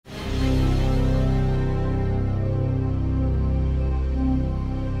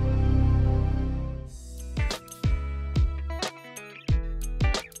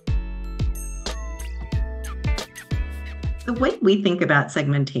way we think about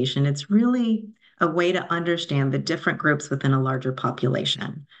segmentation, it's really a way to understand the different groups within a larger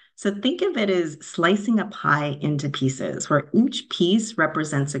population. So think of it as slicing a pie into pieces, where each piece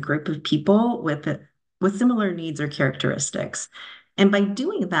represents a group of people with similar needs or characteristics. And by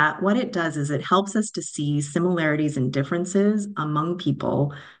doing that, what it does is it helps us to see similarities and differences among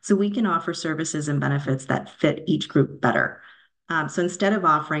people so we can offer services and benefits that fit each group better. So instead of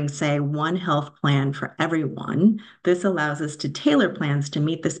offering, say, one health plan for everyone, this allows us to tailor plans to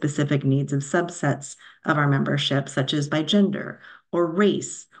meet the specific needs of subsets of our membership, such as by gender or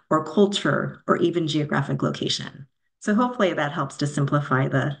race or culture or even geographic location. So hopefully that helps to simplify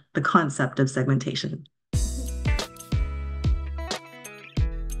the concept of segmentation.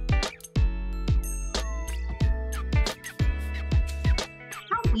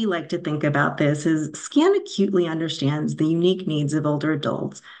 How we like to think about this is SCAN acutely understands the unique needs of older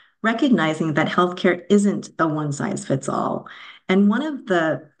adults, recognizing that healthcare isn't a one size fits all. And one of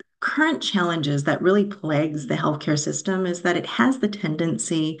the current challenges that really plagues the healthcare system is that it has the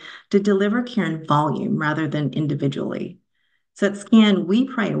tendency to deliver care in volume rather than individually. So at SCAN, we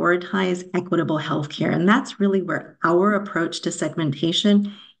prioritize equitable healthcare, and that's really where our approach to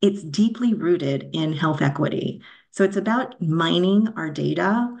segmentation, it's deeply rooted in health equity. So it's about mining our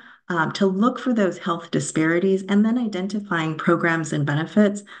data to look for those health disparities and then identifying programs and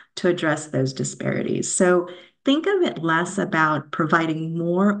benefits to address those disparities. So think of it less about providing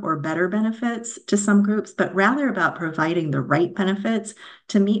more or better benefits to some groups, but rather about providing the right benefits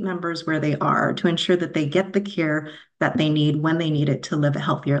to meet members where they are to ensure that they get the care that they need when they need it to live a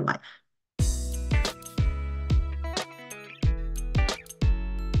healthier life.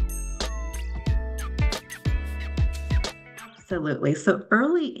 Absolutely. So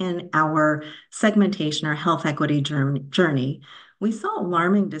early in our segmentation or health equity journey, we saw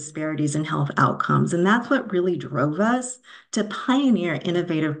alarming disparities in health outcomes. And that's what really drove us to pioneer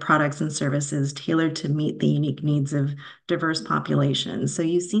innovative products and services tailored to meet the unique needs of diverse populations. So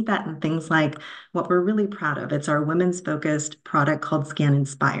you see that in things like what we're really proud of. It's our women's focused product called Scan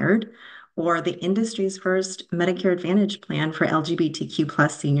Inspired, or the industry's first Medicare Advantage plan for LGBTQ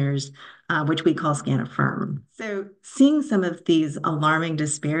plus seniors, which we call Scan Affirm. So seeing some of these alarming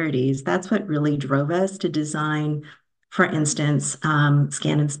disparities, that's what really drove us to design, for instance,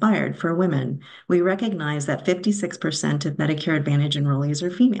 Scan Inspired for women. We recognize that 56% of Medicare Advantage enrollees are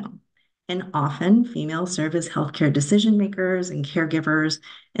female. And often females serve as healthcare decision makers and caregivers.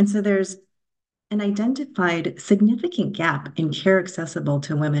 And so there's an identified significant gap in care accessible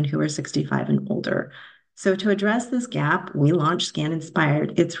to women who are 65 and older. So, to address this gap, we launched Scan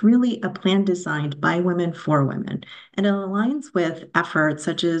Inspired. It's really a plan designed by women for women, and it aligns with efforts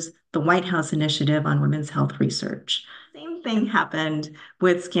such as the White House Initiative on Women's Health Research. Same thing happened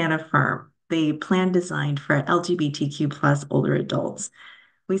with Scan Affirm, the plan designed for LGBTQ plus older adults.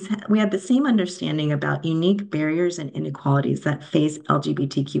 We had the same understanding about unique barriers and inequalities that face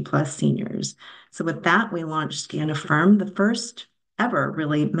LGBTQ plus seniors. So with that, we launched Scan Affirm, the first ever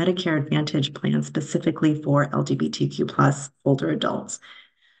really Medicare Advantage plan specifically for LGBTQ plus older adults.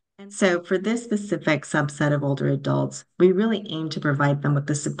 And so for this specific subset of older adults, we really aim to provide them with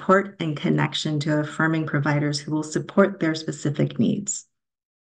the support and connection to affirming providers who will support their specific needs.